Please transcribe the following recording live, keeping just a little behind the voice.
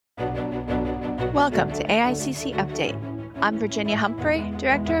Welcome to AICC Update. I'm Virginia Humphrey,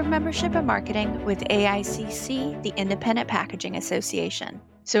 Director of Membership and Marketing with AICC, the Independent Packaging Association.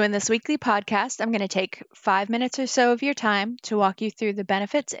 So in this weekly podcast, I'm going to take 5 minutes or so of your time to walk you through the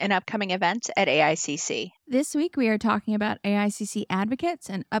benefits and upcoming events at AICC. This week, we are talking about AICC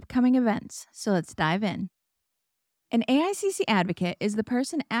advocates and upcoming events, so let's dive in. An AICC advocate is the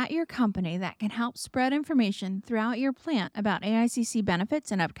person at your company that can help spread information throughout your plant about AICC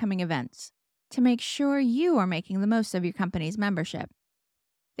benefits and upcoming events to make sure you are making the most of your company's membership.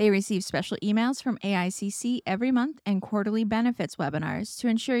 They receive special emails from AICC every month and quarterly benefits webinars to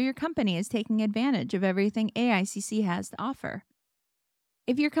ensure your company is taking advantage of everything AICC has to offer.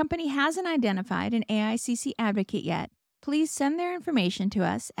 If your company hasn't identified an AICC advocate yet, please send their information to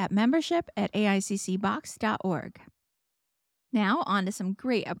us at membership@aiccbox.org. Now, on to some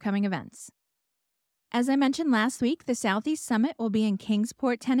great upcoming events. As I mentioned last week, the Southeast Summit will be in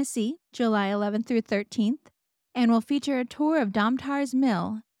Kingsport, Tennessee, July 11th through 13th, and will feature a tour of Domtar's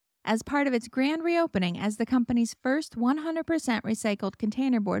mill as part of its grand reopening as the company's first 100% recycled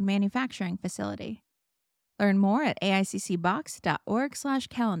containerboard manufacturing facility. Learn more at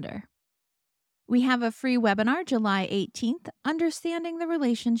aiccbox.org/calendar. We have a free webinar July 18th, Understanding the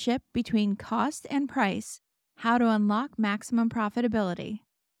Relationship Between Cost and Price, How to Unlock Maximum Profitability.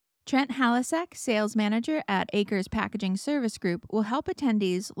 Trent Halasek, Sales Manager at Acres Packaging Service Group, will help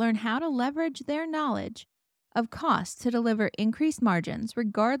attendees learn how to leverage their knowledge of cost to deliver increased margins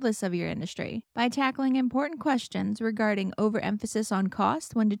regardless of your industry by tackling important questions regarding overemphasis on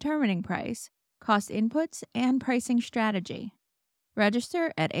cost when determining price, cost inputs, and pricing strategy.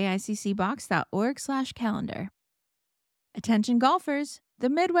 Register at aiccbox.org/calendar. Attention golfers, the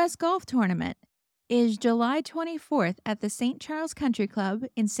Midwest Golf Tournament is July 24th at the St. Charles Country Club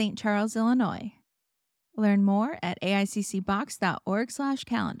in St. Charles, Illinois. Learn more at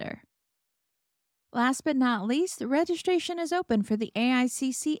aiccbox.org/calendar. Last but not least, registration is open for the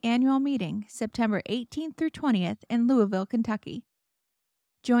AICC annual meeting, September 18th through 20th in Louisville, Kentucky.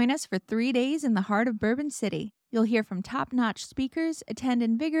 Join us for 3 days in the heart of Bourbon City. You'll hear from top-notch speakers, attend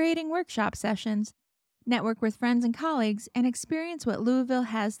invigorating workshop sessions, network with friends and colleagues, and experience what Louisville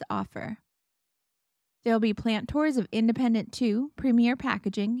has to offer. There will be plant tours of Independent 2, Premier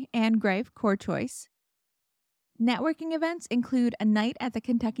Packaging, and Greif Core Choice. Networking events include a night at the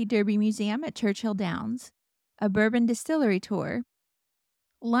Kentucky Derby Museum at Churchill Downs, a bourbon distillery tour,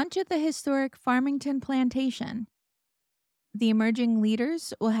 lunch at the historic Farmington Plantation. The emerging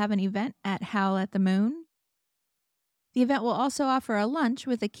leaders will have an event at Howl at the Moon. The event will also offer a lunch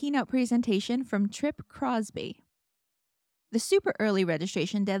with a keynote presentation from Trip Crosby. The super early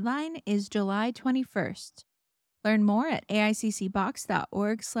registration deadline is July 21st. Learn more at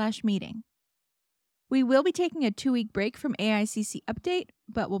aiccbox.org/meeting. We will be taking a 2-week break from AICC Update,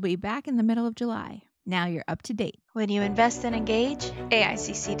 but we'll be back in the middle of July. Now you're up to date. When you invest and engage,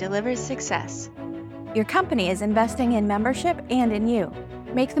 AICC delivers success. Your company is investing in membership and in you.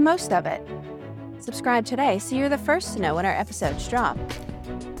 Make the most of it. Subscribe today so you're the first to know when our episodes drop.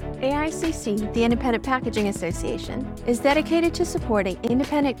 AICC, the Independent Packaging Association, is dedicated to supporting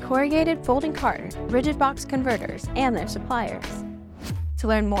independent corrugated folding carton, rigid box converters, and their suppliers. To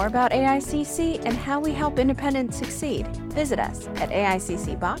learn more about AICC and how we help independents succeed, visit us at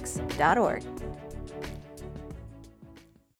aiccbox.org.